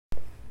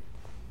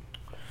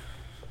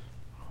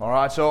All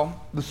right, so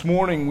this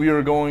morning we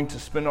are going to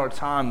spend our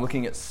time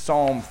looking at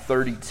Psalm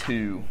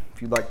 32.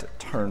 If you'd like to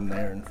turn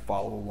there and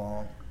follow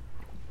along.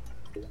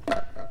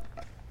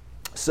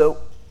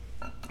 So,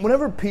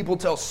 whenever people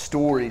tell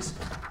stories,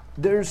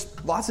 there's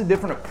lots of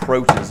different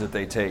approaches that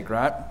they take,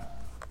 right?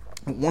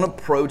 One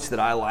approach that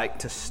I like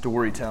to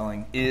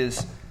storytelling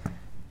is,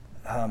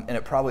 and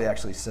it probably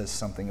actually says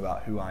something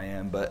about who I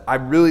am, but I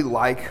really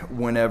like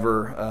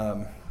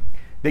whenever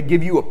they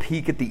give you a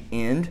peek at the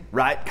end,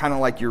 right? Kind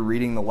of like you're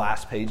reading the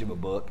last page of a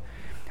book.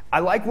 I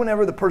like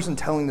whenever the person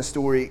telling the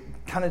story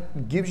kind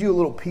of gives you a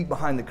little peek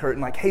behind the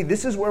curtain, like, hey,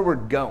 this is where we're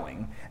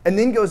going, and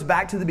then goes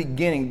back to the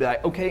beginning, be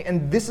like, okay,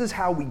 and this is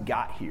how we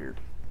got here.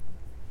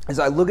 As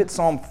I look at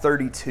Psalm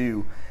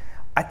 32,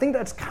 I think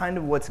that's kind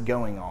of what's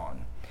going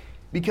on.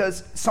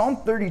 Because Psalm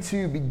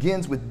 32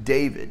 begins with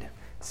David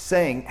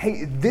saying,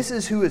 hey, this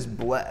is who is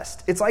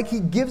blessed. It's like he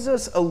gives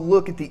us a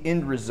look at the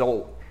end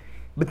result,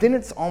 but then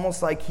it's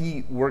almost like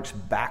he works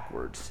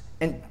backwards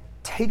and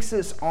takes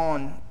us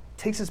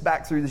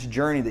back through this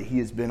journey that he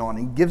has been on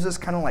and gives us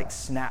kind of like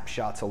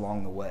snapshots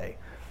along the way.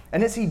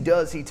 And as he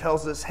does, he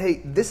tells us,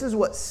 hey, this is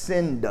what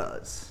sin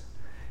does.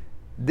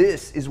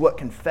 This is what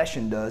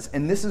confession does,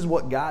 and this is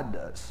what God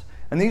does.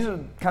 And these are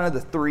kind of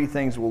the three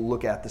things we'll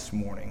look at this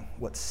morning.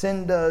 What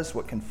sin does,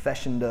 what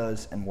confession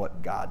does, and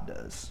what God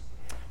does.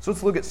 So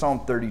let's look at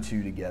Psalm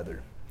 32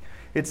 together.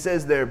 It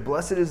says there,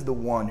 blessed is the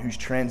one whose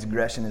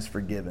transgression is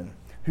forgiven,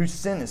 whose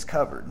sin is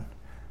covered.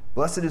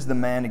 Blessed is the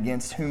man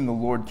against whom the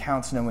Lord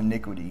counts no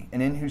iniquity,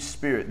 and in whose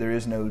spirit there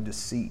is no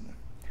deceit.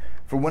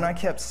 For when I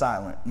kept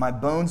silent, my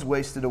bones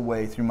wasted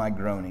away through my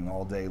groaning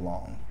all day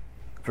long.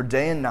 For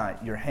day and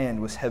night your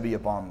hand was heavy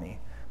upon me.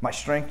 My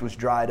strength was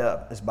dried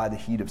up as by the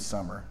heat of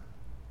summer.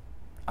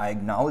 I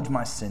acknowledged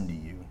my sin to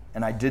you,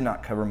 and I did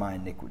not cover my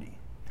iniquity.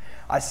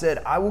 I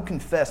said, I will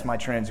confess my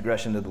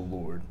transgression to the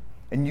Lord,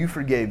 and you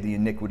forgave the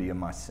iniquity of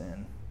my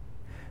sin.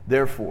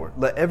 Therefore,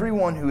 let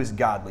everyone who is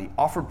godly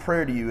offer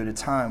prayer to you at a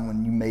time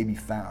when you may be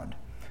found.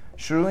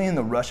 Surely in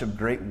the rush of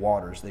great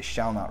waters they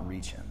shall not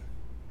reach him.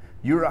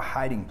 You are a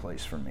hiding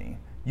place for me.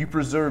 You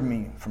preserve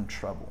me from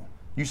trouble.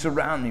 You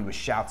surround me with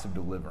shouts of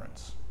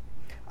deliverance.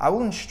 I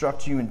will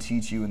instruct you and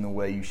teach you in the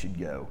way you should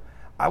go.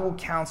 I will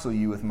counsel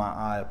you with my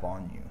eye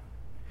upon you.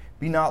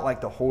 Be not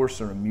like the horse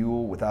or a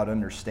mule without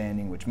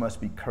understanding, which must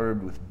be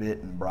curbed with bit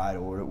and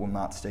bridle, or it will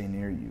not stay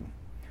near you.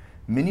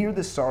 Many are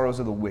the sorrows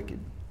of the wicked,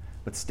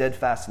 but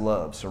steadfast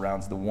love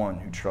surrounds the one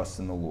who trusts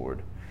in the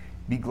Lord.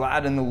 Be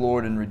glad in the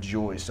Lord and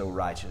rejoice, O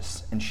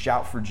righteous, and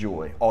shout for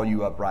joy, all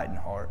you upright in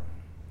heart.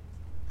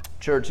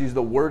 Church, these are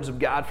the words of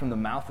God from the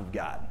mouth of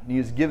God. He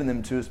has given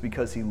them to us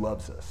because he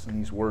loves us, and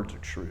these words are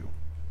true.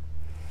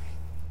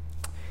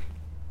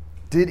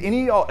 Did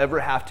any of y'all ever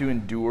have to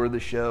endure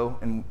the show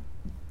and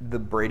the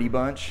Brady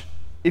Bunch?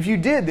 If you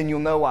did, then you'll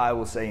know why I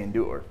will say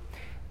endure.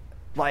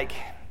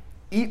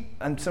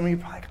 And some of you are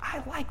probably like,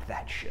 I like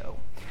that show.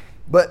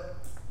 But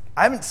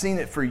I haven't seen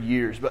it for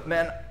years. But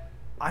man,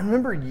 I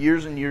remember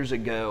years and years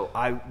ago,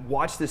 I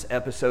watched this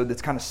episode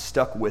that's kind of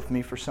stuck with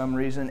me for some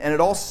reason. And it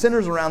all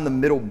centers around the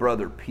middle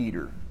brother,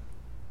 Peter.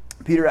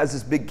 Peter has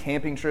this big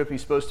camping trip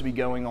he's supposed to be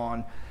going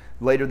on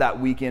later that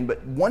weekend.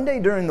 But one day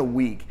during the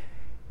week,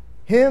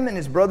 him and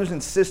his brothers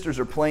and sisters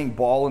are playing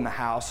ball in the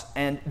house,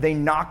 and they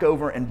knock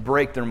over and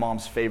break their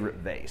mom's favorite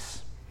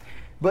vase.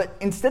 But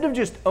instead of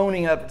just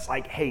owning up, it's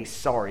like, hey,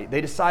 sorry,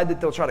 they decide that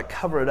they'll try to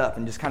cover it up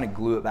and just kind of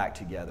glue it back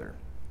together.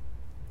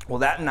 Well,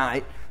 that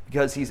night,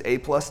 because he's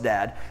A-plus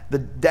dad, the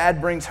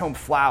dad brings home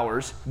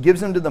flowers,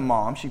 gives them to the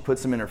mom. She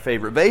puts them in her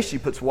favorite vase. She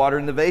puts water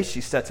in the vase.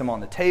 She sets them on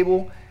the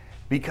table.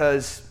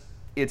 Because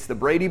it's the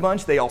Brady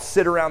Bunch, they all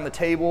sit around the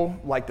table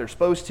like they're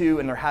supposed to,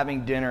 and they're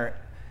having dinner.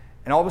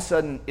 And all of a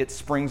sudden, it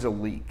springs a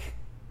leak.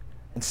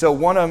 And so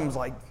one of them's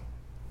like,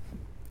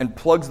 and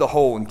plugs the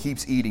hole and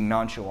keeps eating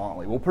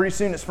nonchalantly. Well, pretty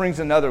soon it springs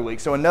another leak.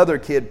 So another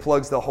kid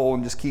plugs the hole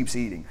and just keeps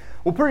eating.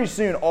 Well, pretty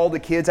soon all the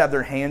kids have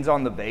their hands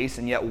on the vase,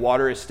 and yet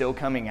water is still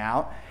coming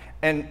out.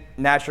 And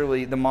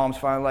naturally, the mom's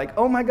finally like,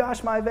 oh my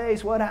gosh, my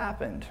vase, what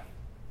happened?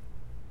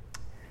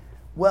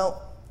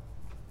 Well,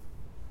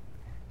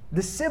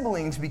 the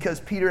siblings, because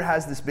Peter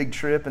has this big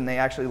trip and they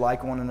actually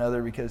like one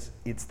another because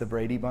it's the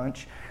Brady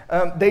Bunch,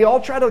 they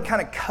all try to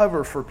kind of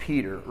cover for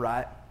Peter,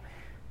 right?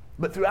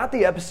 But throughout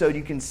the episode,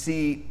 you can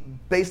see,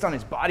 based on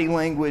his body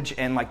language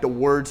and like the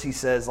words he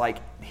says, like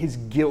his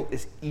guilt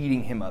is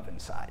eating him up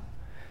inside.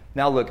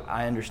 Now look,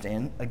 I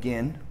understand,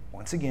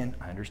 once again,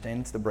 I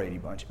understand it's the Brady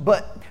Bunch.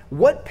 But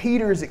what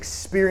Peter is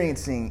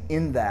experiencing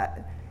in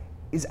that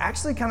is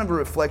actually kind of a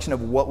reflection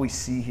of what we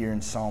see here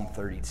in Psalm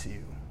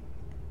 32.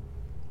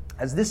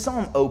 As this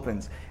psalm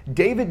opens,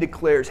 David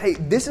declares, hey,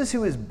 this is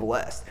who is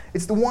blessed.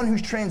 It's the one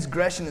whose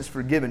transgression is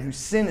forgiven, whose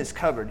sin is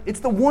covered.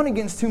 It's the one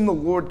against whom the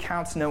Lord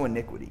counts no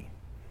iniquity.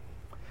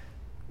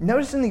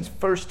 Notice in these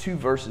first two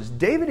verses,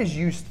 David has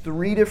used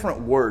three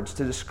different words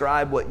to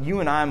describe what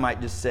you and I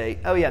might just say,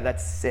 oh yeah,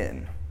 that's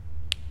sin.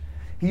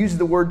 He uses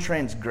the word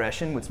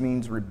transgression, which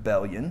means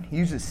rebellion. He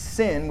uses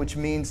sin, which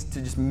means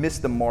to just miss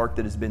the mark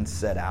that has been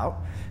set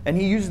out. And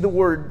he uses the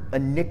word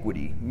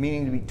iniquity,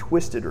 meaning to be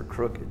twisted or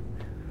crooked.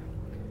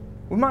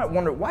 we might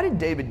wonder, why did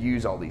David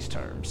use all these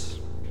terms?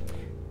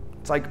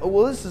 It's like, oh,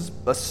 well, this is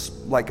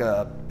like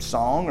a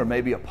song or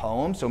maybe a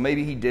poem, so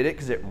maybe he did it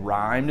because it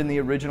rhymed in the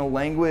original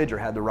language or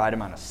had the right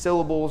amount of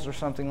syllables or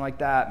something like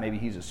that. Maybe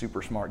he's a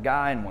super smart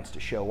guy and wants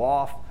to show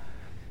off.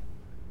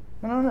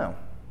 I don't know.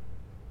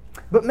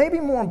 But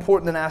maybe more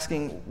important than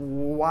asking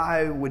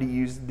why would he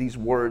use these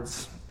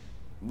words,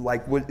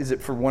 like is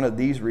it for one of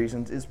these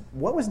reasons, is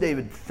what was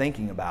David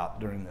thinking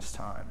about during this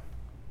time?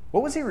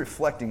 What was he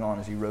reflecting on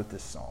as he wrote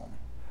this psalm?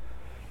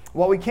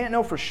 While we can't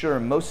know for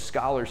sure, most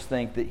scholars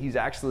think that he's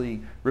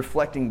actually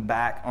reflecting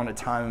back on a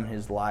time in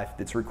his life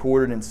that's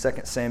recorded in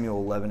 2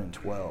 Samuel 11 and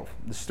 12,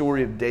 the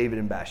story of David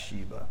and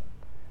Bathsheba.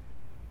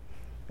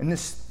 In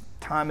this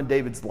time in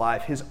David's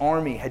life, his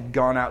army had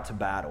gone out to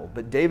battle,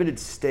 but David had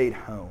stayed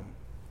home.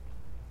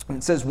 And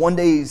it says one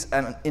day he's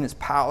in his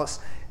palace,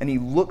 and he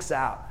looks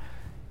out,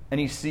 and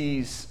he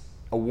sees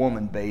a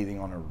woman bathing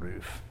on a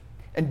roof.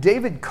 And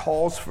David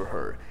calls for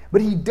her, but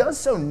he does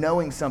so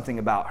knowing something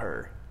about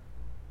her.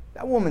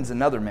 That woman's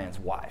another man's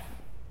wife.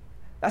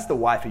 That's the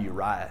wife of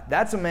Uriah.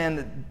 That's a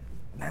man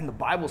that, the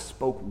Bible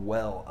spoke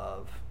well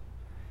of.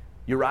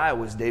 Uriah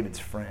was David's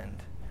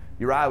friend.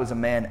 Uriah was a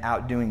man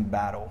out doing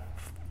battle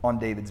on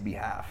David's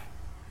behalf.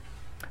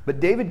 But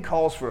David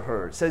calls for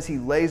her. It says he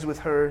lays with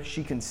her,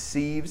 she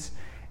conceives,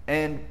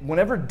 and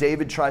whenever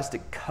David tries to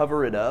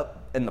cover it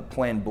up and the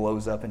plan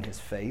blows up in his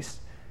face,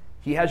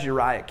 he has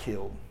Uriah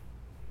killed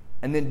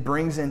and then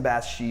brings in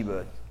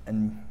Bathsheba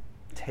and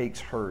takes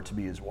her to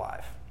be his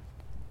wife.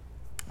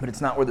 But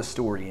it's not where the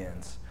story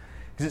ends.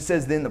 Because it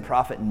says then the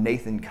prophet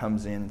Nathan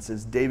comes in and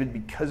says, David,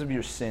 because of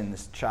your sin,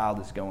 this child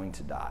is going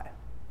to die.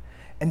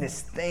 And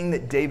this thing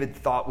that David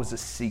thought was a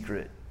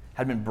secret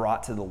had been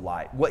brought to the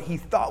light. What he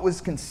thought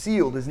was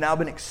concealed has now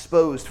been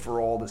exposed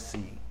for all to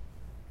see.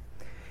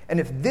 And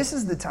if this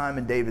is the time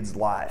in David's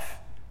life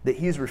that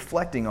he is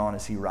reflecting on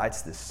as he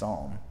writes this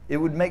psalm, it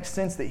would make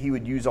sense that he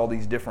would use all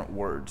these different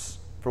words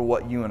for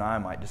what you and I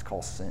might just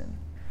call sin.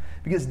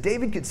 Because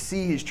David could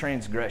see his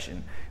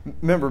transgression.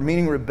 Remember,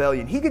 meaning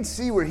rebellion. He could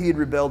see where he had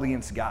rebelled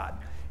against God.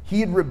 He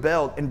had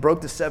rebelled and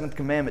broke the 7th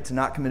commandment to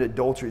not commit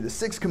adultery, the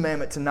 6th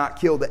commandment to not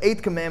kill, the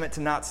 8th commandment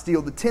to not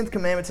steal, the 10th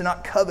commandment to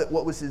not covet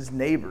what was his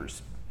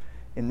neighbor's,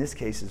 in this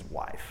case his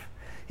wife.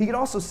 He could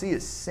also see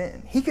his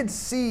sin. He could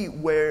see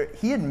where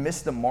he had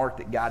missed the mark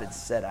that God had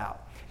set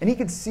out. And he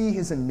could see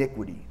his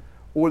iniquity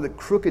or the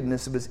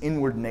crookedness of his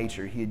inward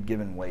nature he had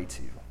given way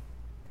to.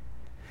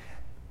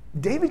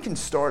 David can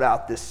start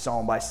out this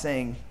psalm by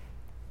saying,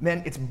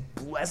 man, it's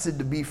blessed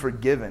to be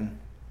forgiven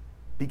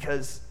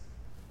because,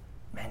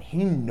 man,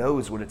 he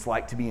knows what it's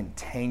like to be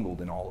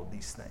entangled in all of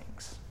these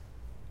things.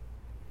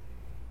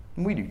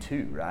 And we do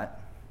too, right?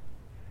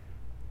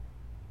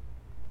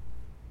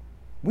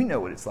 We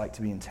know what it's like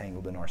to be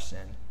entangled in our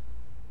sin.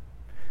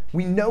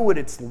 We know what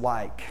it's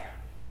like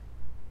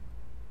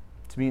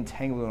to be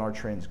entangled in our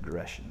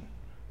transgression,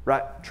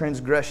 right?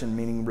 Transgression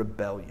meaning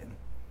rebellion.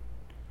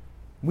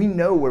 We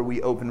know where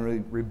we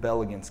openly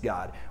rebel against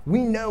God. We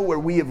know where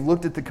we have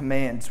looked at the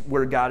commands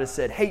where God has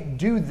said, hey,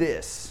 do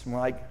this. And we're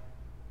like,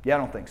 yeah, I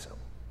don't think so.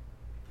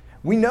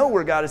 We know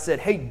where God has said,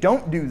 hey,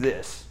 don't do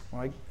this.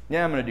 We're like,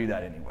 yeah, I'm going to do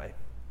that anyway.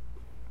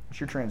 It's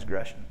your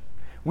transgression.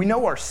 We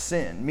know our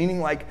sin, meaning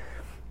like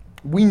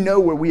we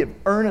know where we have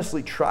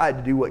earnestly tried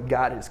to do what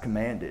God has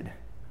commanded,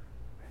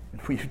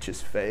 and we've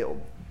just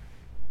failed.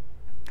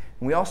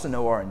 And we also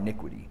know our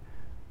iniquity,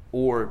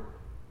 or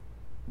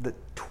the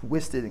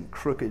twisted and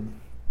crooked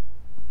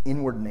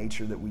inward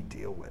nature that we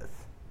deal with.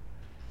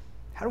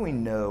 How do we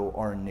know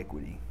our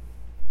iniquity?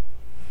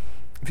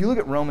 If you look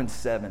at Romans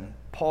 7,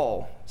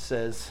 Paul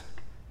says,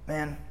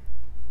 man,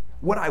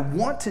 what I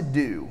want to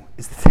do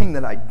is the thing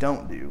that I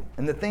don't do,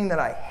 and the thing that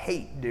I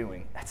hate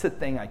doing, that's the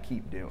thing I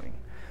keep doing.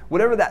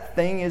 Whatever that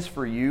thing is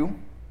for you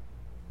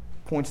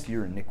points to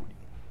your iniquity.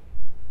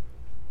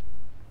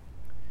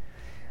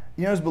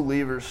 You know, as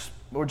believers,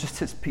 or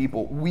just as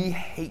people, we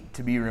hate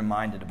to be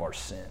reminded of our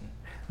sin.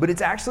 But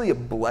it's actually a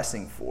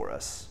blessing for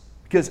us.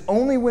 Because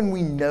only when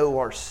we know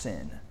our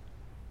sin,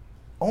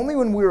 only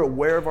when we're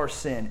aware of our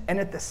sin, and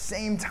at the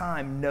same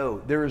time know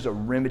there is a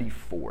remedy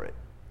for it,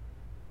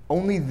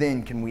 only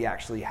then can we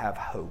actually have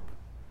hope.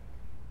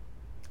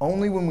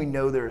 Only when we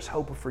know there is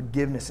hope of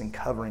forgiveness and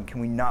covering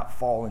can we not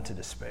fall into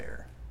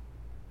despair.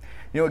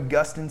 You know,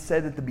 Augustine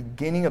said that the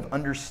beginning of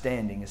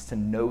understanding is to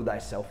know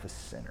thyself a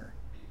sinner.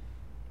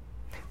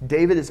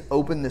 David has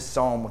opened this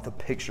psalm with a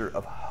picture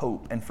of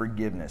hope and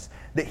forgiveness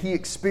that he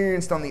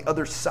experienced on the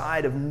other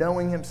side of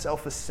knowing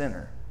himself a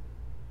sinner.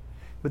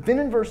 But then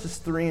in verses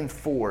 3 and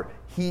 4,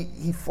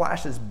 he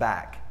flashes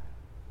back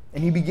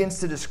and he begins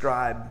to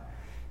describe,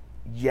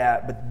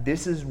 yeah, but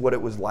this is what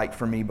it was like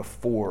for me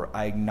before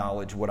I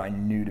acknowledged what I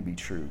knew to be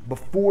true,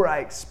 before I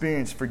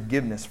experienced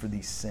forgiveness for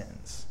these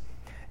sins.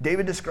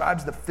 David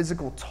describes the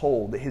physical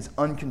toll that his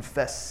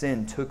unconfessed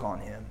sin took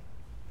on him.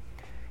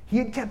 He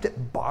had kept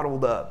it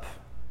bottled up,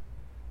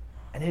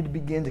 and it had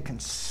begun to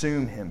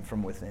consume him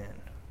from within.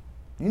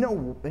 You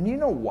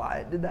know why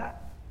it did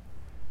that?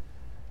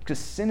 Because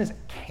sin is a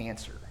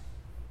cancer.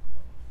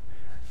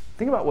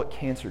 Think about what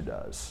cancer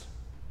does.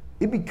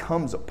 it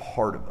becomes a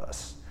part of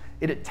us.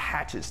 It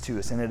attaches to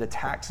us and it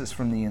attacks us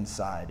from the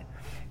inside.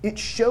 It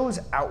shows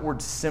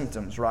outward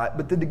symptoms, right?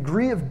 But the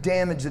degree of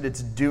damage that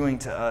it's doing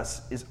to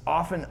us is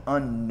often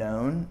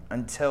unknown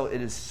until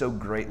it is so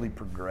greatly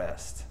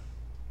progressed.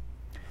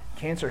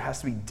 Cancer has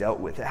to be dealt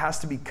with. It has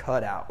to be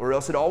cut out, or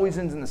else it always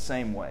ends in the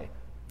same way.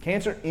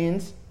 Cancer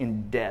ends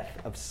in death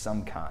of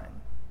some kind.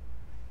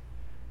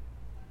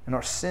 And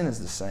our sin is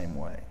the same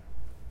way.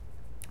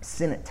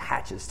 Sin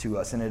attaches to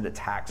us and it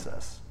attacks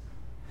us.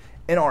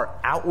 And our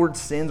outward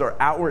sins, our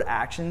outward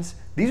actions,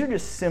 these are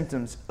just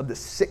symptoms of the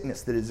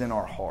sickness that is in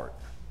our heart.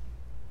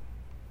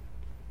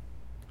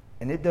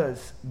 And it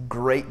does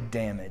great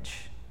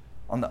damage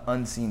on the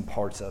unseen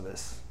parts of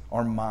us,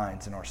 our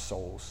minds and our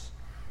souls.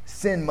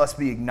 Sin must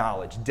be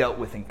acknowledged, dealt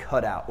with, and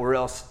cut out, or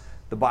else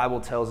the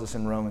Bible tells us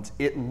in Romans,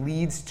 it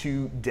leads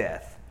to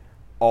death,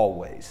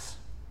 always.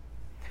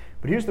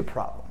 But here's the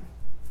problem.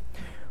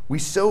 We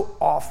so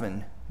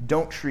often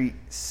don't treat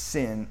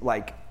sin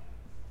like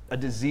a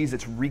disease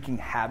that's wreaking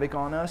havoc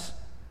on us.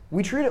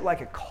 We treat it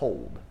like a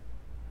cold.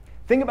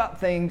 Think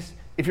about things,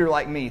 if you're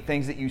like me,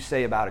 things that you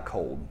say about a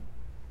cold.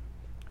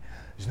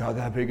 It's not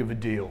that big of a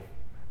deal.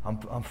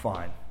 I'm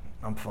fine.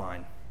 I'm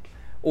fine.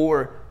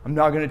 Or, I'm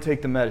not going to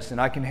take the medicine.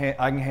 I can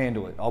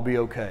handle it. I'll be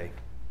okay.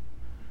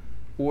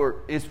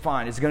 Or, it's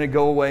fine. It's going to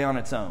go away on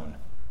its own.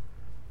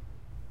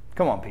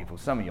 Come on, people.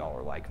 Some of y'all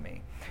are like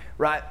me.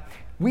 Right?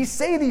 We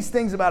say these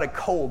things about a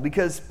cold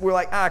because we're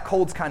like,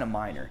 cold's kind of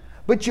minor.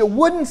 But you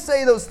wouldn't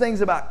say those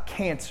things about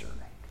cancer.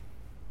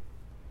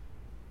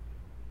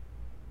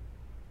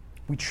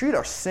 We treat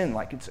our sin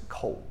like it's a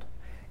cold.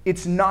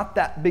 It's not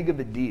that big of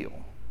a deal.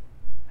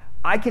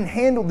 I can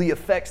handle the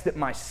effects that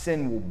my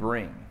sin will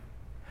bring.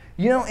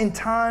 You know, in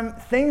time,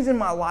 things in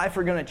my life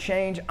are going to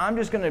change. I'm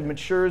just going to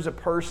mature as a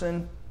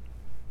person.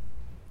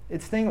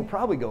 Its thing will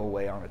probably go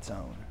away on its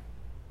own.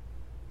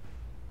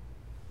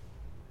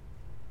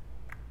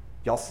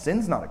 Y'all,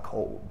 sin's not a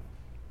cold.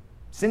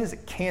 Sin is a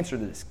cancer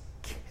that is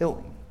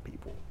killing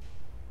people.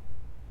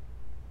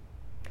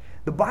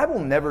 The Bible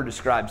never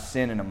describes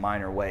sin in a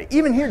minor way.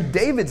 Even here,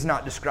 David's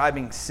not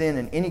describing sin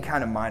in any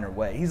kind of minor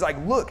way. He's like,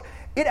 look,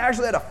 it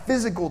actually had a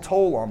physical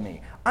toll on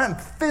me. I'm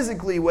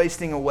physically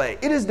wasting away.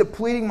 It is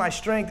depleting my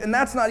strength, and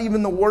that's not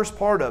even the worst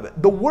part of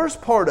it. The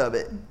worst part of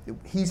it,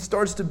 he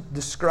starts to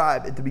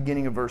describe at the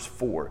beginning of verse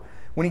 4,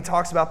 when he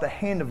talks about the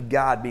hand of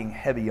God being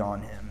heavy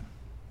on him.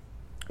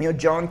 You know,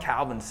 John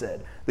Calvin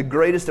said, the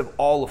greatest of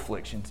all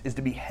afflictions is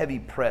to be heavy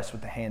pressed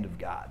with the hand of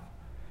God.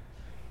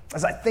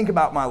 As I think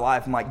about my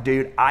life, I'm like,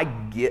 dude, I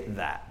get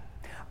that.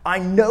 I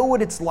know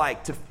what it's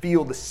like to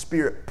feel the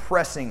Spirit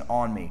pressing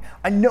on me.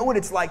 I know what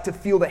it's like to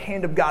feel the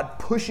hand of God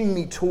pushing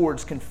me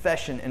towards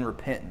confession and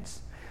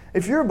repentance.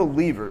 If you're a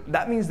believer,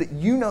 that means that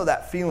you know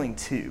that feeling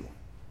too.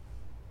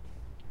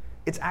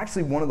 It's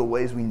actually one of the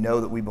ways we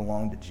know that we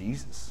belong to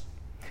Jesus.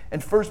 In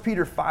 1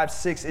 Peter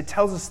 5:6, it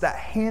tells us that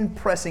hand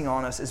pressing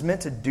on us is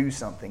meant to do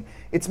something.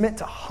 It's meant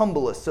to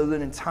humble us so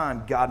that in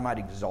time God might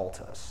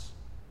exalt us.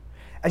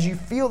 As you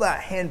feel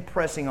that hand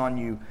pressing on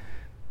you,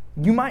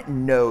 you might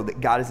know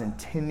that God is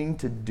intending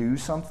to do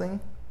something.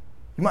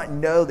 You might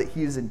know that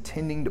He is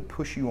intending to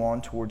push you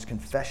on towards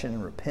confession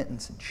and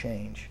repentance and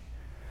change.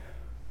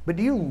 But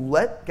do you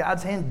let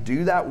God's hand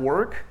do that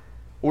work?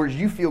 Or as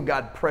you feel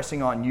God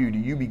pressing on you, do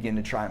you begin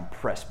to try and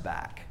press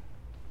back?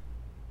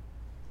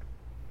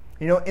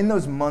 You know, in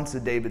those months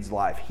of David's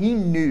life, he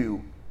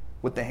knew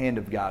what the hand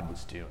of God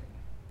was doing.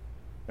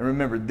 And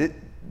remember,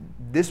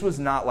 this was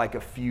not like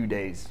a few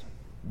days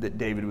that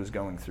David was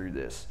going through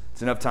this.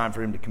 It's enough time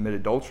for him to commit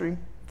adultery,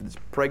 for this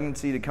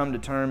pregnancy to come to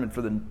term, and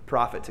for the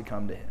prophet to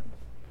come to him.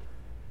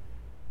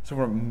 So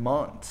for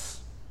months,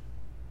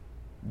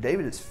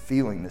 David is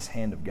feeling this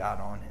hand of God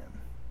on him.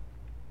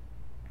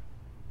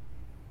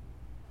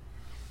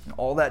 And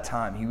all that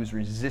time, he was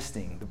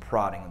resisting the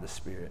prodding of the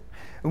Spirit.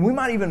 And we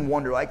might even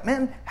wonder, like,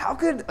 man, how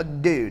could a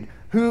dude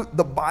who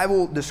the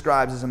Bible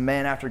describes as a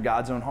man after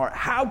God's own heart,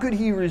 how could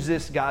he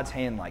resist God's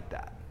hand like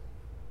that?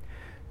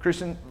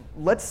 Christian,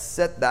 let's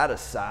set that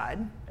aside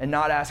and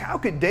not ask, how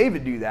could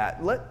David do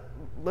that?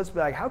 Let's be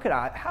like, how can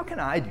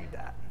I do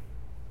that?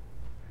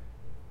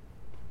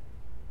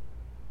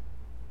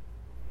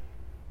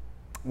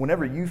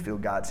 Whenever you feel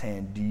God's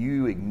hand, do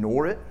you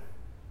ignore it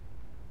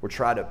or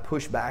try to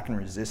push back and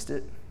resist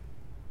it?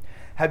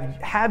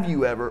 Have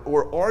you ever,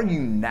 or are you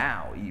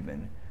now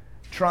even,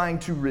 trying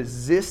to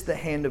resist the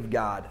hand of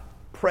God,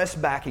 press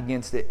back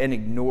against it, and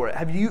ignore it?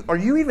 Are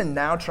you even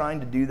now trying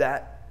to do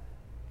that?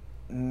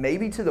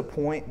 Maybe to the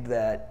point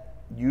that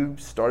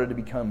you've started to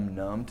become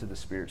numb to the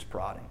Spirit's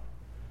prodding.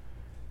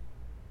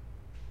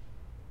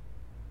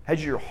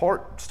 Has your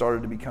heart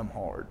started to become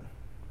hard?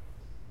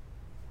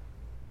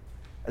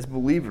 As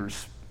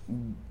believers,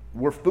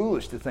 we're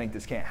foolish to think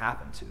this can't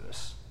happen to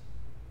us.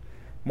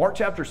 Mark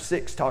chapter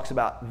 6 talks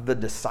about the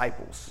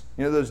disciples.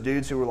 You know those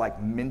dudes who were like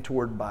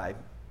mentored by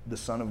the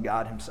Son of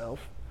God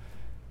himself?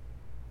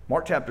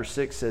 Mark chapter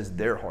 6 says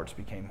their hearts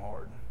became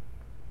hard.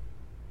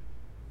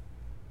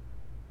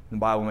 The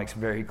Bible makes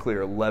very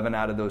clear 11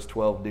 out of those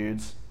 12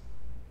 dudes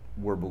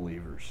were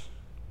believers.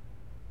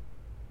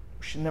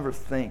 We should never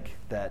think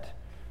that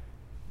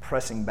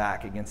pressing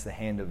back against the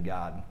hand of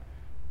God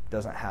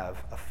doesn't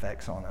have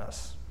effects on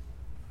us.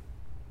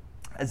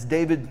 As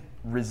David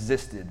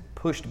resisted,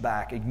 pushed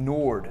back,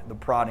 ignored the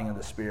prodding of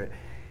the Spirit,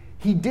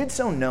 he did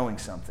so knowing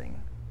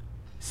something.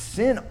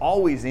 Sin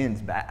always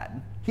ends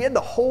bad. He had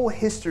the whole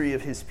history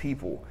of his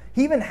people.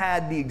 He even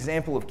had the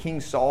example of King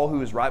Saul, who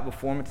was right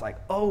before him. It's like,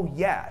 oh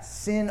yeah,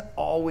 sin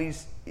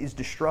always is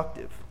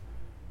destructive.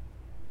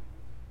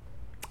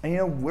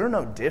 And we're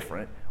no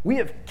different. We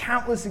have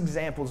countless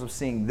examples of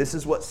seeing this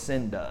is what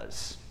sin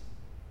does.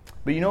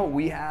 But you know what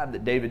we have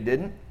that David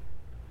didn't?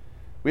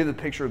 We have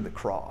the picture of the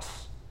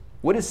cross.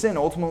 What does sin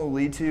ultimately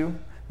lead to?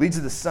 It leads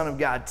to the Son of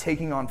God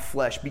taking on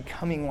flesh,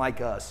 becoming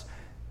like us,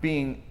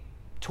 being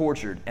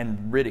tortured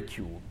and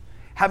ridiculed,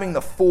 having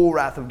the full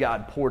wrath of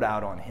God poured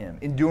out on him,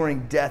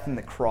 enduring death in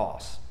the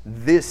cross.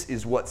 This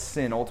is what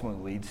sin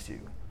ultimately leads to.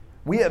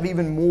 We have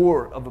even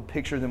more of a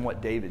picture than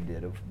what David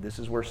did of this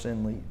is where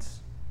sin leads.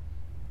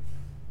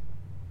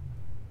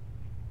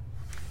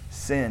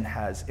 Sin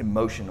has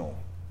emotional,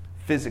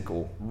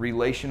 physical,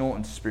 relational,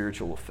 and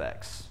spiritual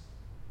effects.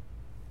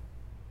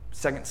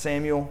 2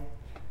 Samuel,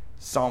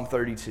 Psalm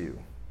 32.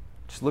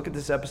 Just look at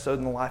this episode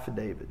in the life of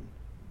David.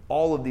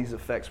 All of these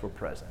effects were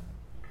present.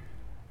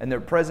 And they're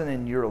present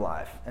in your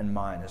life and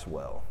mine as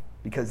well.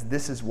 Because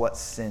this is what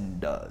sin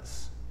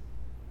does.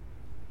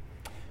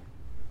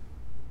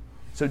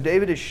 So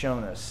David has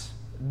shown us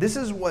this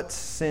is what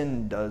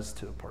sin does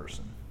to a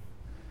person.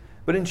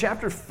 But in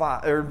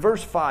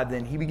verse 5,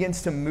 then, he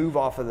begins to move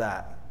off of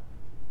that.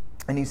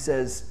 And he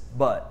says,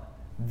 but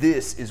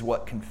this is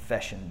what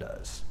confession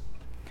does.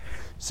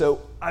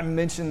 So I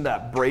mentioned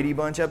that Brady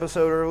Bunch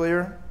episode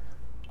earlier.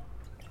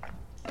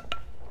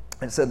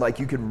 It said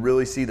you could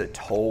really see the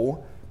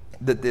toll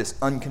that this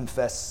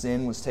unconfessed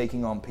sin was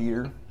taking on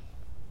Peter.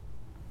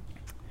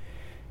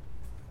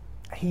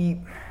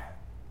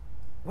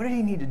 What did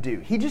he need to do?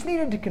 He just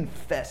needed to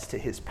confess to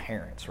his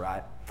parents,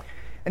 right?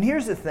 And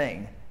here's the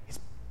thing. His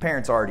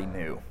parents already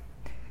knew.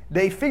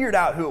 They figured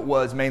out who it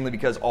was mainly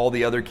because all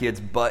the other kids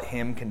but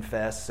him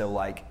confessed.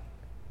 So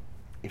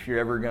if you're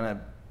ever going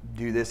to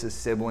do this as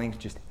siblings,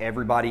 just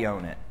everybody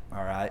own it,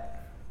 all right?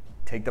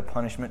 Take the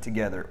punishment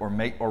together or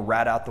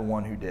rat out the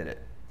one who did it.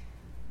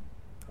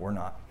 Or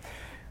not.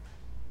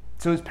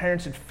 So his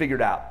parents had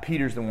figured out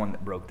Peter's the one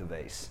that broke the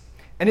vase.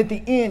 And at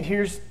the end,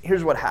 here's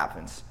what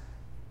happens.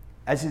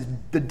 As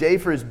the day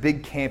for his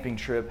big camping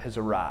trip has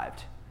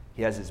arrived,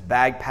 he has his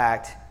bag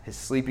packed, his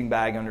sleeping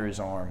bag under his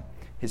arm.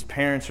 His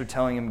parents are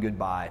telling him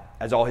goodbye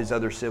as all his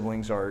other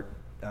siblings are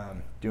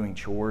doing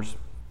chores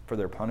for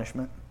their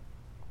punishment.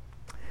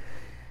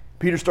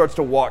 Peter starts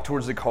to walk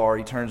towards the car.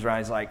 He turns around.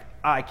 He's like,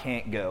 I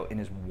can't go, in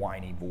his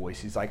whiny voice.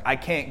 He's like, I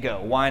can't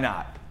go. Why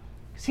not?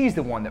 Because he's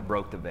the one that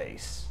broke the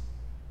vase.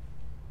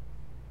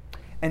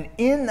 And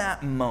in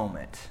that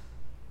moment,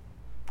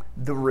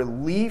 the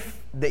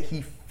relief that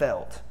he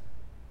felt,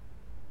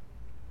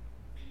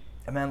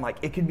 and man,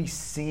 it could be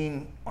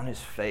seen on his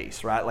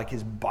face, right?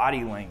 His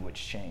body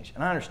language changed.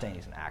 And I understand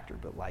he's an actor,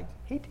 but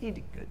he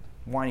did good.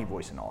 Whiny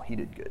voice and all, he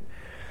did good.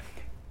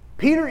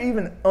 Peter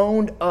even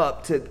owned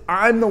up to,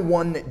 I'm the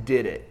one that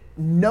did it.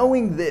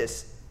 Knowing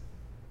this,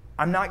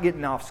 I'm not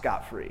getting off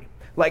scot-free.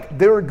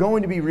 There are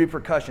going to be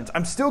repercussions.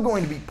 I'm still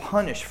going to be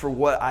punished for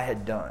what I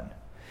had done.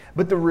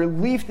 But the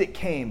relief that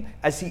came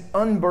as he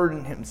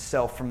unburdened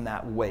himself from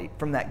that weight,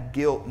 from that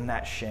guilt and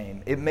that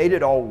shame, it made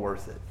it all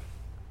worth it.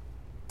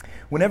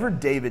 Whenever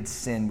David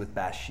sinned with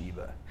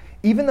Bathsheba,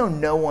 even though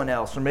no one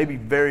else, or maybe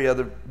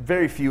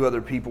very few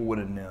other people would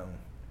have known,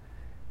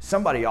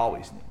 somebody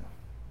always knew.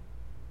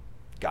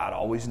 God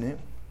always knew.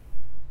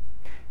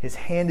 His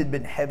hand had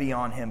been heavy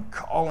on him,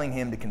 calling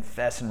him to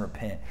confess and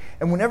repent.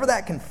 And whenever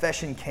that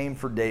confession came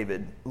for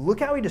David,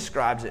 look how he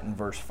describes it in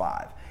verse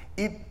 5.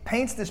 It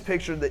paints this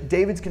picture that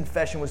David's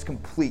confession was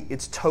complete,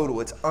 it's total,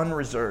 it's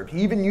unreserved.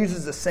 He even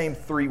uses the same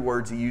 3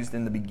 words he used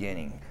in the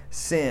beginning: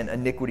 sin,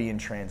 iniquity, and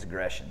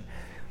transgression.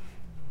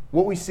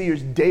 What we see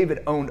is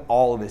David owned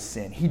all of his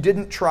sin. He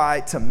didn't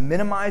try to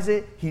minimize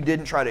it. He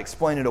didn't try to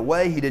explain it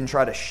away. He didn't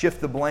try to shift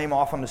the blame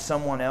off onto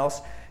someone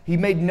else. He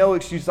made no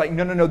excuse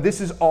no, this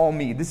is all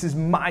me. This is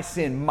my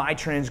sin, my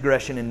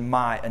transgression, and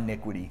my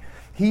iniquity.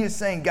 He is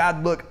saying,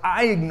 God, look,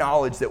 I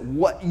acknowledge that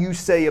what you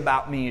say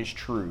about me is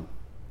true.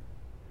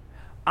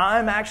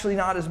 I'm actually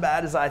not as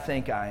bad as I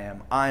think I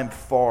am. I am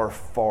far,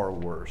 far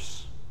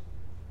worse.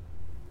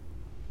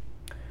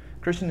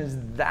 Christian, is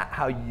that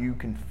how you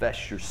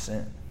confess your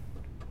sin?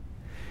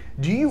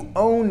 Do you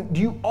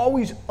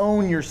always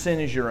own your sin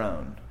as your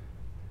own?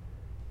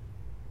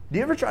 Do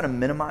you ever try to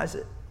minimize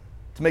it?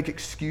 To make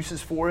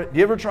excuses for it? Do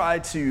you ever try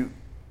to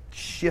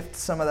shift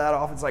some of that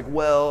off? It's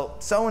well,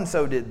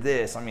 so-and-so did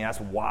this. That's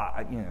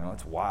why,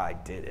 that's why I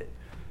did it.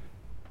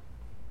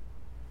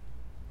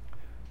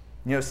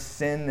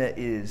 Sin that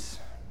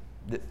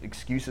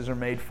excuses are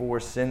made for,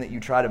 sin that you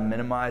try to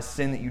minimize,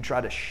 sin that you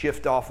try to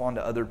shift off onto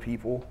other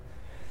people.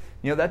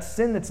 That's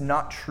sin that's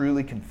not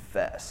truly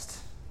confessed.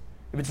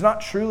 If it's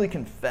not truly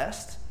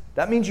confessed,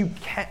 that means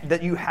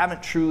that you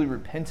haven't truly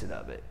repented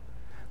of it.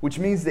 Which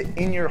means that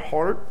in your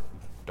heart,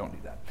 Don't do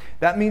that.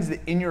 That means that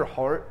in your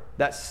heart,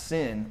 that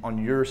sin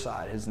on your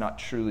side has not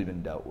truly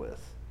been dealt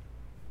with.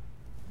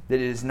 That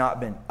it has not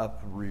been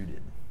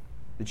uprooted.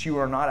 That you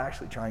are not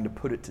actually trying to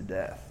put it to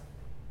death.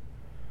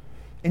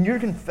 In your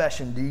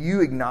confession, do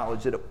you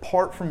acknowledge that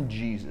apart from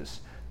Jesus,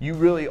 you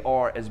really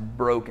are as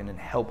broken and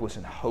helpless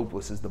and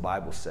hopeless as the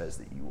Bible says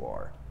that you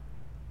are?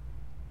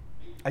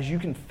 As you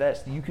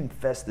confess, do you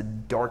confess the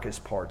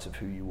darkest parts of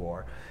who you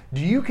are?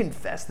 Do you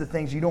confess the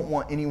things you don't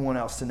want anyone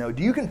else to know?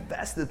 Do you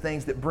confess the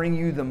things that bring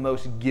you the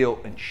most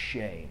guilt and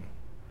shame?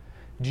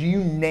 Do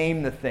you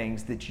name the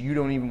things that you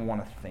don't even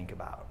want to think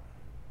about?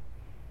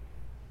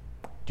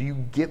 Do you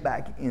get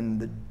back in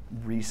the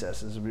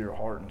recesses of your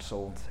heart and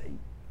soul and say,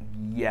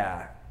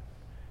 yeah,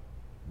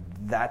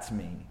 that's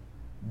me.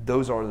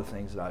 Those are the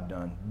things that I've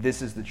done.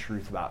 This is the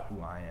truth about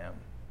who I am.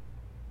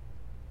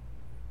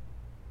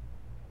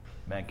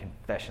 Man,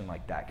 confession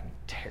like that can be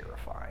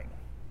terrifying.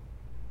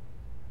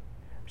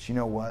 But you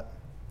know what?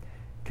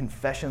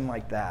 Confession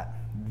like that,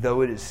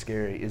 though it is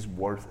scary, is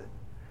worth it.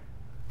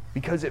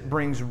 Because it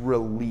brings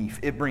relief.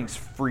 It brings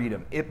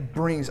freedom. It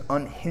brings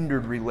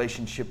unhindered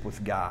relationship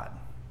with God.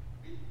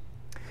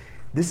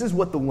 This is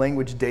what the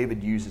language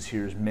David uses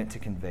here is meant to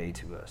convey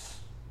to us.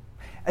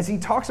 As he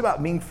talks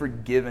about being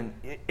forgiven,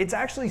 it's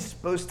actually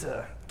supposed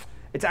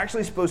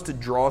to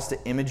draw us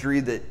to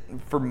imagery that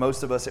for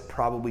most of us it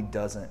probably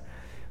doesn't.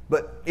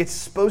 But it's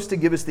supposed to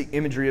give us the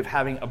imagery of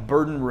having a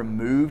burden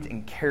removed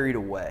and carried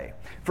away.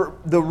 For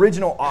the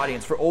original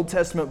audience, for Old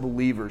Testament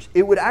believers,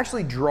 it would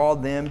actually draw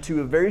them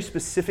to a very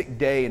specific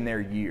day in their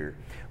year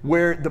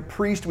where the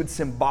priest would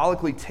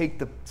symbolically take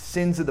the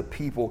sins of the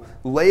people,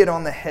 lay it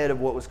on the head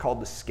of what was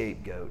called the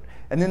scapegoat,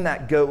 and then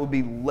that goat would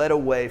be led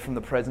away from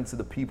the presence of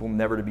the people,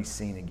 never to be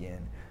seen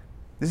again.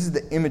 This is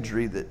the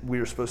imagery that we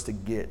are supposed to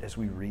get as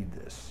we read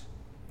this.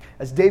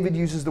 As David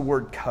uses the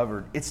word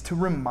covered, it's to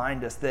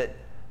remind us that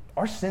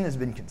our sin has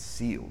been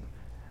concealed.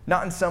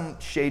 Not in some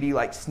shady,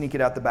 like sneak it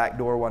out the back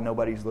door while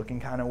nobody's looking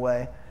kind of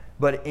way,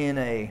 but in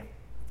a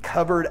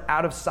covered,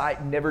 out of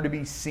sight, never to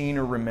be seen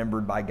or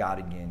remembered by God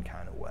again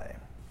kind of way.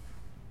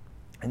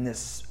 And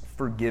this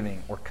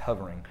forgiving or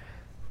covering,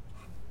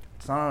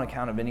 it's not on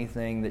account of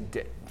anything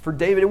that for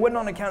David, it wasn't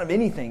on account of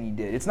anything he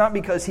did. It's not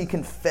because he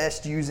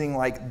confessed using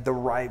like the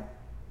right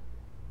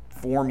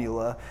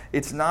formula.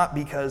 It's not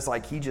because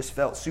like he just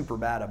felt super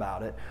bad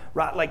about it,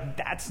 right? Like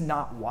that's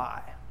not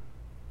why.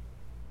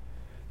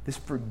 This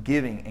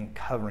forgiving and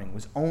covering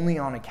was only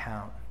on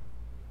account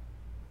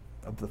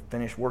of the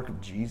finished work of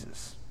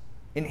Jesus.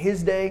 In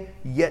his day,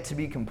 yet to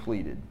be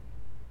completed.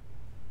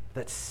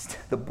 That's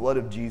the blood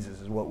of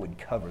Jesus is what would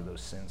cover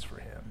those sins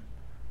for him.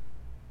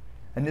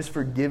 And this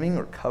forgiving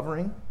or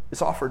covering is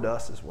offered to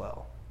us as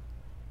well.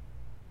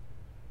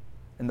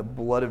 And the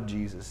blood of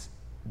Jesus,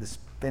 this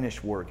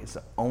finished work, is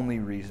the only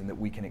reason that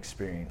we can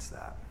experience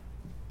that.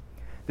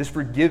 This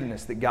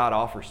forgiveness that God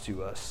offers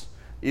to us,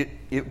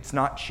 it's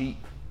not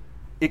cheap.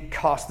 It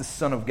cost the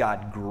Son of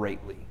God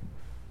greatly.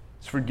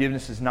 This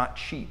forgiveness is not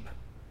cheap,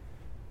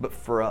 but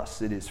for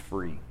us it is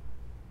free,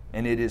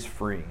 and it is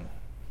freeing.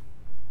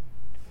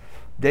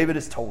 David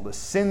has told us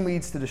sin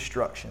leads to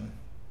destruction,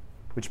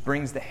 which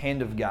brings the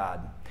hand of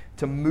God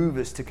to move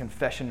us to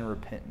confession and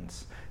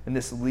repentance, and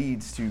this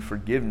leads to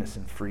forgiveness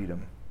and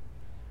freedom,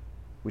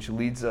 which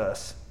leads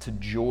us to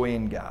joy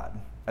in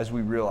God as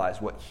we realize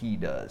what He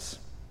does.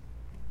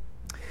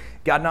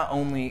 God not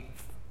only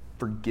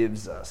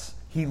forgives us,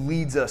 He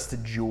leads us to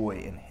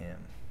joy in Him.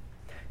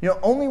 You know,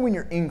 only when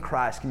you're in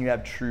Christ can you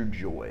have true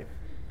joy.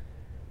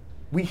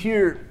 We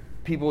hear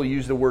people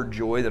use the word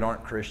joy that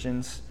aren't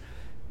Christians,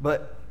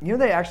 but you know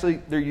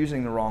they're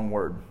using the wrong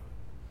word.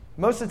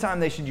 Most of the time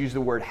they should use the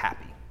word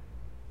happy.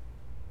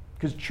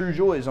 Because true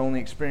joy is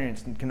only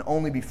experienced and can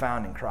only be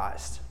found in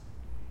Christ.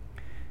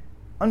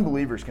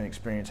 Unbelievers can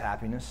experience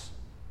happiness.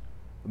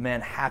 But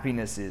man,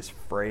 happiness is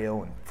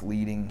frail and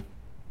fleeting,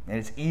 and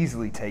it's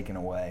easily taken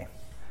away.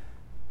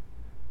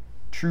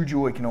 True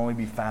joy can only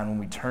be found when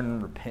we turn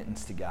in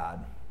repentance to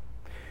God.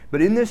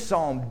 But in this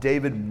psalm,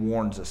 David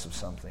warns us of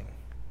something.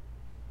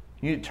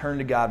 You need to turn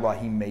to God while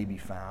He may be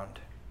found.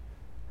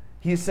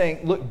 He is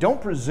saying, look, don't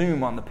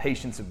presume on the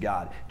patience of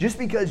God. Just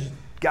because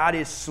God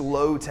is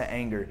slow to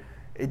anger,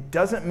 it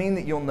doesn't mean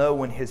that you'll know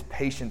when His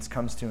patience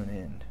comes to an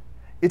end.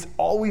 It's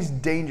always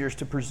dangerous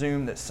to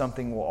presume that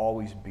something will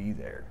always be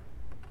there.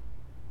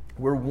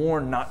 We're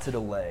warned not to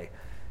delay.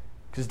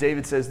 Because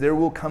David says, there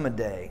will come a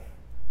day,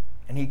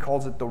 and he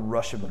calls it the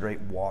rush of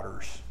great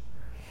waters.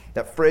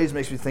 That phrase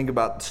makes me think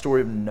about the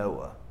story of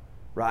Noah,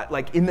 right?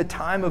 Like in the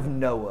time of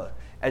Noah,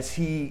 as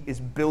he is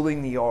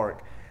building the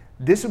ark,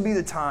 this would be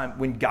the time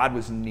when God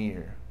was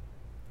near,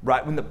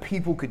 right? When the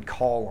people could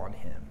call on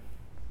Him.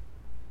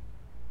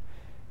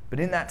 But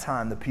in that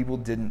time, the people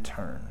didn't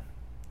turn.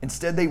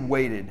 Instead, they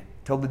waited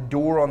till the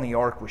door on the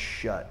ark was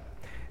shut.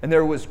 And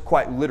there was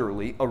quite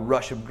literally a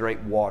rush of great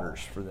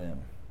waters for them.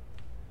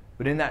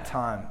 But in that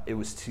time, it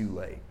was too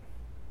late.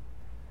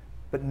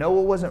 But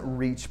Noah wasn't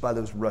reached by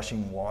those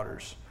rushing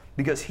waters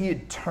because he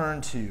had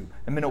turned to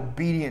and been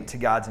obedient to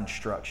God's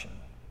instruction.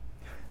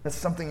 That's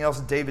something else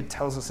David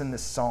tells us in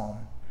this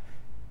psalm.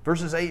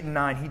 Verses 8 and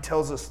 9, he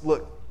tells us,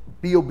 look,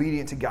 be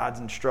obedient to God's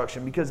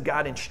instruction. Because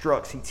God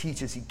instructs, he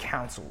teaches, he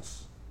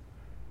counsels.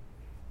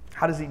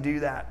 How does he do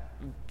that?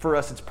 For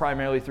us, it's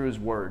primarily through his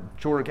word.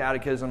 Shorter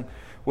catechism,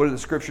 what do the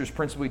scriptures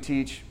principally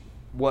teach?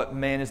 What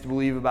man is to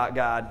believe about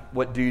God,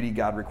 what duty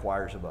God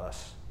requires of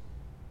us.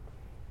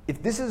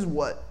 If this is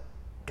what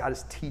God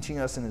is teaching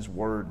us in his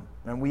word,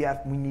 and we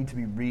need to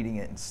be reading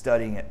it and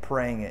studying it,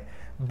 praying it,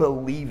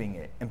 believing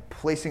it, and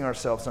placing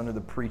ourselves under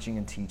the preaching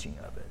and teaching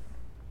of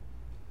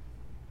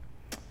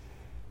it.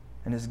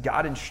 And as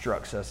God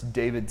instructs us,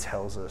 David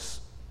tells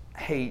us,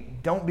 hey,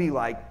 don't be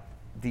like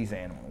these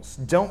animals.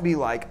 Don't be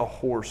like a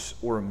horse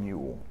or a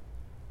mule.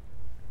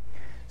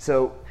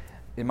 So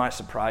it might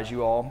surprise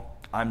you all.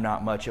 I'm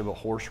not much of a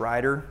horse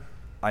rider.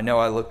 I know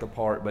I look the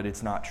part, but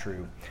it's not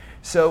true.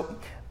 So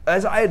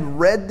as I had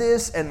read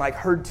this and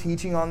heard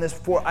teaching on this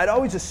before, I'd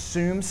always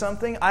assumed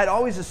something. I'd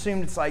always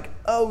assumed it's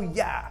oh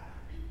yeah,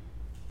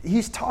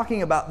 he's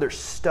talking about their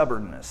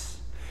stubbornness.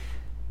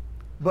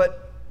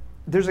 But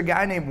there's a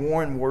guy named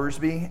Warren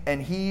Wiersbe,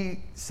 and he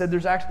said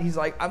he's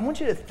like, I want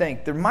you to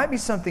think there might be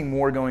something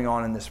more going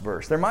on in this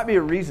verse. There might be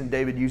a reason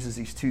David uses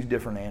these two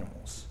different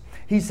animals.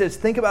 He says,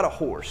 think about a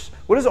horse.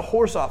 What does a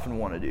horse often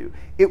want to do?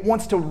 It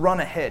wants to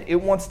run ahead. It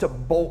wants to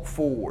bolt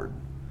forward.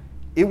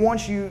 It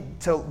wants you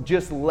to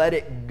just let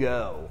it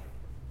go.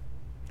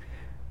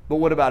 But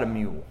what about a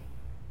mule?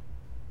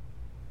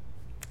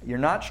 You're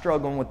not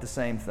struggling with the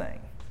same thing.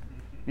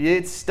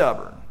 It's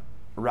stubborn,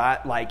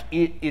 right?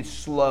 It is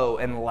slow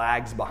and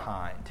lags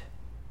behind.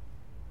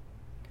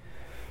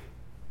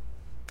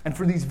 And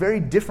for these very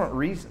different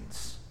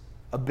reasons,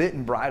 a bit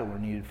and bridle are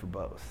needed for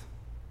both.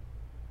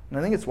 And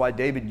I think it's why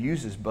David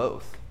uses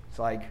both. It's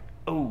I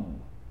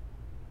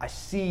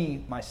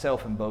see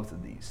myself in both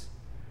of these.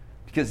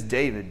 Because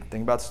David,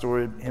 think about the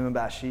story of him and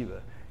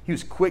Bathsheba, he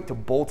was quick to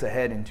bolt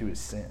ahead into his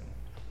sin,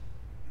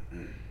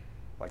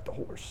 like the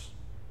horse.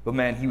 But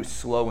man, he was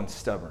slow and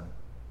stubborn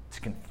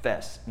to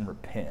confess and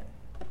repent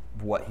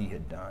of what he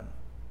had done.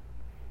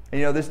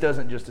 And this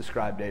doesn't just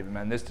describe David,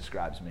 man. This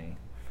describes me.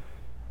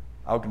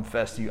 I'll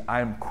confess to you,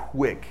 I am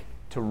quick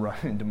to run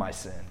into my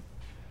sin.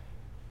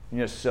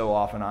 So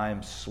often I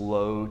am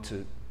slow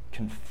to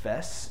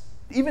confess,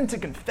 even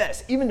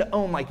to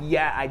own,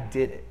 yeah, I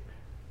did it.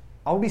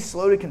 I'll be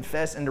slow to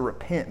confess and to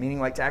repent, meaning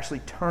to actually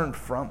turn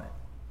from it.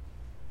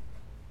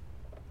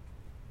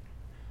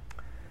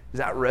 Does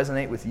that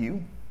resonate with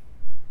you?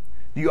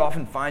 Do you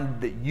often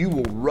find that you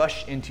will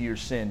rush into your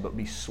sin but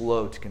be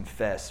slow to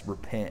confess,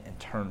 repent, and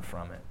turn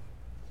from it?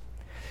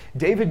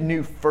 David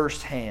knew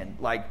firsthand,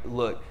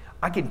 look,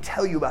 I can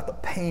tell you about the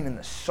pain and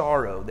the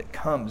sorrow that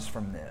comes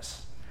from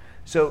this.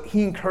 So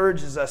he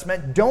encourages us,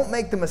 man, don't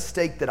make the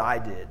mistake that I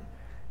did.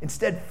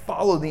 Instead,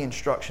 follow the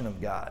instruction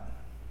of God.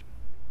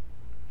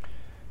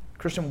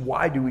 Christian,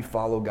 why do we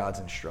follow God's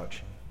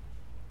instruction?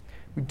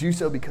 We do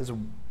so because of,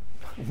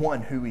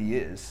 one, who he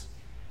is.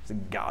 He's the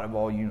God of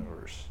all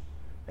universe.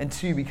 And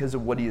two, because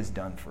of what he has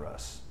done for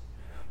us.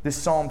 This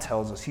psalm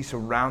tells us he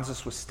surrounds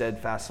us with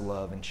steadfast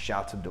love and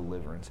shouts of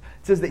deliverance.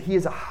 It says that he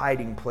is a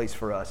hiding place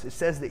for us. It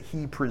says that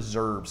he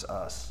preserves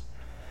us.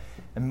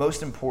 And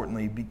most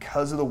importantly,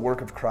 because of the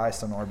work of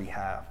Christ on our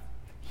behalf,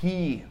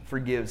 he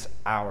forgives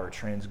our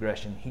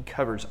transgression. He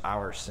covers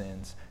our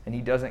sins. And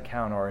he doesn't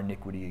count our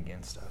iniquity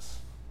against us.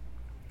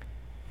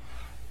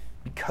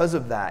 Because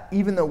of that,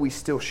 even though we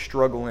still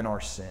struggle in our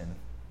sin,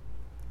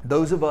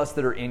 those of us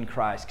that are in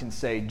Christ can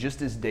say,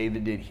 just as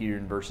David did here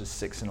in verses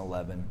 6 and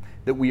 11,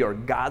 that we are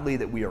godly,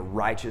 that we are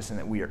righteous, and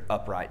that we are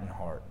upright in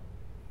heart.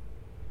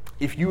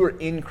 If you are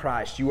in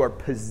Christ, you are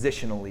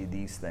positionally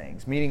these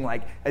things.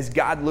 Meaning, as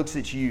God looks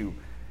at you,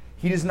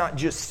 he does not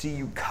just see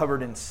you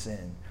covered in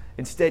sin.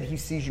 Instead, he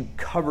sees you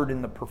covered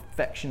in the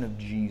perfection of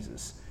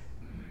Jesus.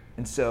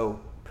 And so,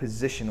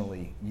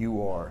 positionally,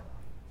 you are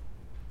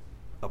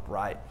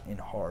upright in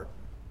heart.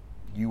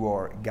 You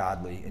are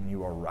godly and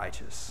you are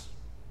righteous.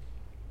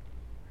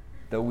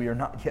 Though we are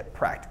not yet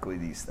practically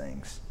these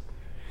things.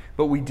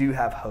 But we do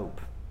have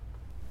hope.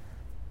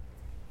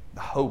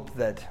 The hope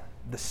that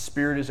the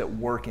Spirit is at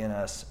work in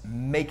us,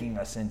 making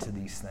us into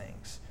these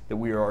things that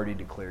we are already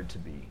declared to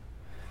be.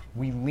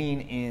 We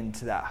lean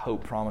into that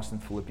hope promised in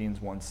Philippians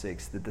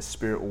 1:6 that the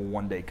Spirit will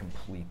one day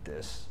complete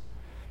this.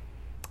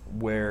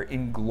 Where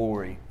in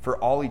glory, for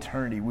all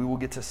eternity, we will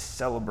get to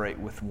celebrate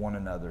with one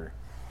another,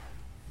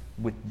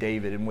 with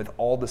David and with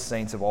all the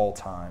saints of all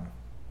time,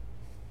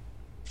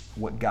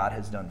 what God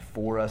has done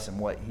for us and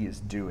what he is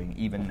doing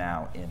even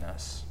now in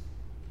us.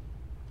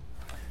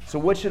 So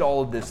what should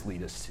all of this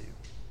lead us to?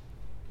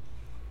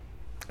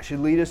 It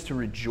should lead us to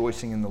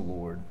rejoicing in the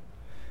Lord.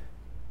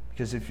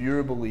 Because if you're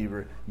a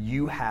believer,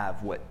 you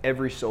have what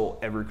every soul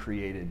ever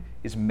created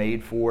is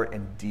made for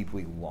and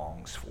deeply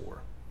longs for.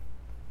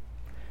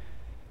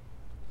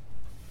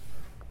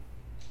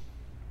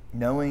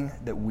 Knowing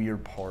that we are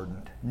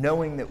pardoned,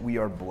 knowing that we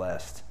are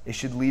blessed, it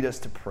should lead us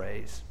to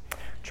praise.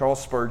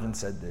 Charles Spurgeon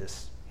said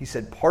this. He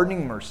said,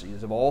 "Pardoning mercy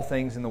is of all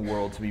things in the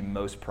world to be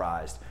most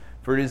prized,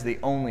 for it is the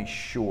only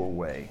sure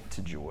way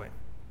to joy."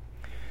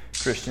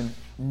 Christian,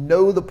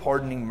 know the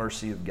pardoning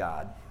mercy of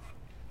God.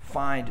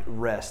 find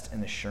rest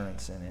and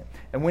assurance in it.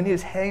 And when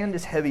his hand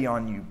is heavy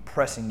on you,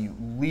 pressing you,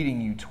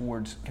 leading you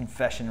towards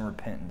confession and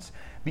repentance,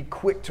 be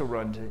quick to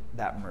run to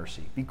that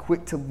mercy. Be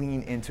quick to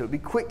lean into it. Be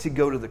quick to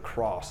go to the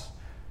cross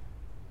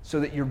so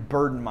that your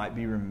burden might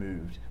be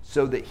removed,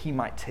 so that he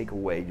might take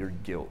away your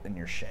guilt and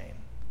your shame.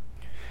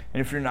 And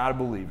if you're not a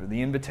believer,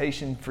 the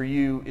invitation for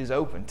you is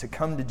open to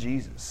come to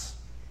Jesus.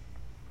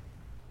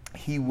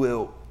 He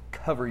will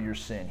cover your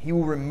sin. He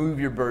will remove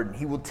your burden.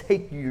 He will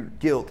take your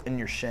guilt and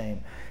your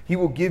shame. He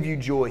will give you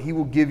joy. He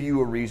will give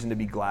you a reason to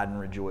be glad and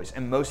rejoice.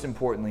 And most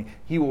importantly,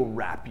 he will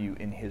wrap you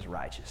in his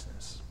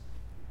righteousness.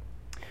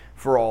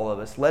 For all of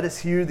us, let us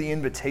hear the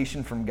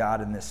invitation from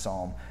God in this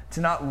psalm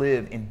to not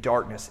live in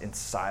darkness and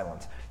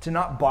silence, to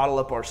not bottle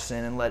up our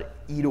sin and let it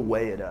eat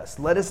away at us.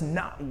 Let us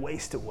not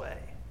waste away,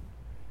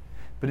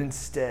 but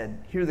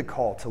instead hear the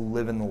call to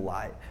live in the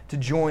light, to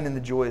join in the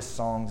joyous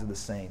songs of the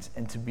saints,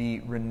 and to be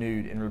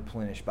renewed and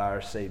replenished by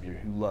our Savior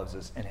who loves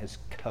us and has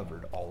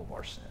covered all of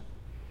our sin.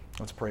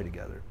 Let's pray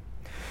together.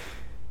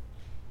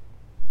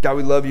 God,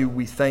 we love you.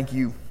 We thank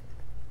you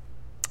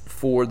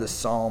for the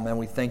psalm, and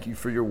we thank you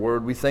for your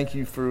word. We thank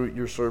you for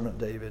your servant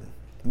David.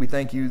 We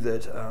thank you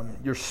that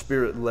your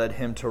Spirit led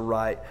him to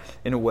write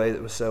in a way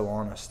that was so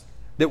honest,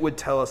 that would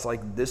tell us,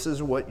 like, this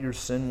is what your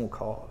sin will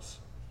cause.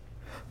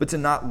 But to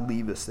not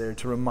leave us there,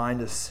 to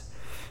remind us,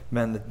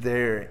 man, that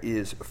there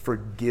is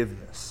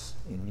forgiveness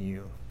in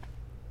you.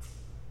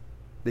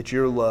 That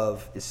your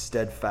love is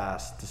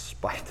steadfast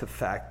despite the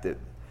fact that,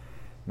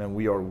 man,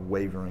 we are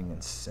wavering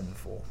and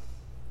sinful.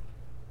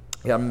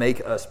 God,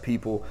 make us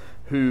people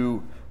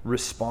who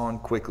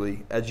respond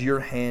quickly. As your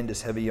hand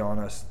is heavy on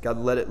us, God,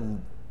 let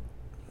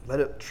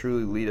it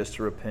truly lead us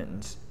to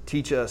repentance.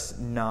 Teach us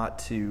not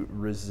to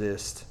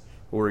resist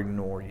or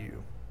ignore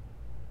you.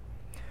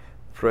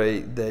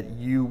 Pray that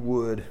you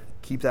would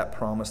keep that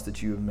promise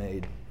that you have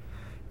made,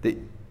 that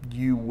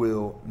you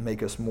will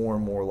make us more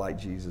and more like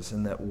Jesus,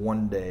 and that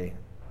one day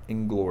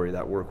in glory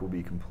that work will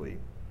be complete.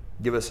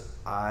 Give us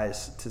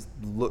eyes to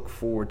look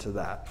forward to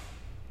that.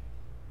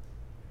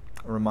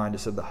 Remind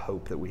us of the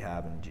hope that we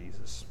have in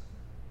Jesus.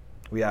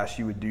 We ask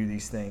you would do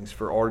these things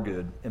for our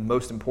good, and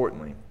most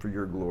importantly, for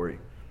your glory.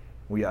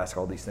 We ask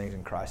all these things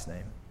in Christ's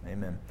name.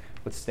 Amen.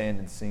 Let's stand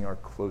and sing our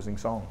closing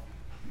song.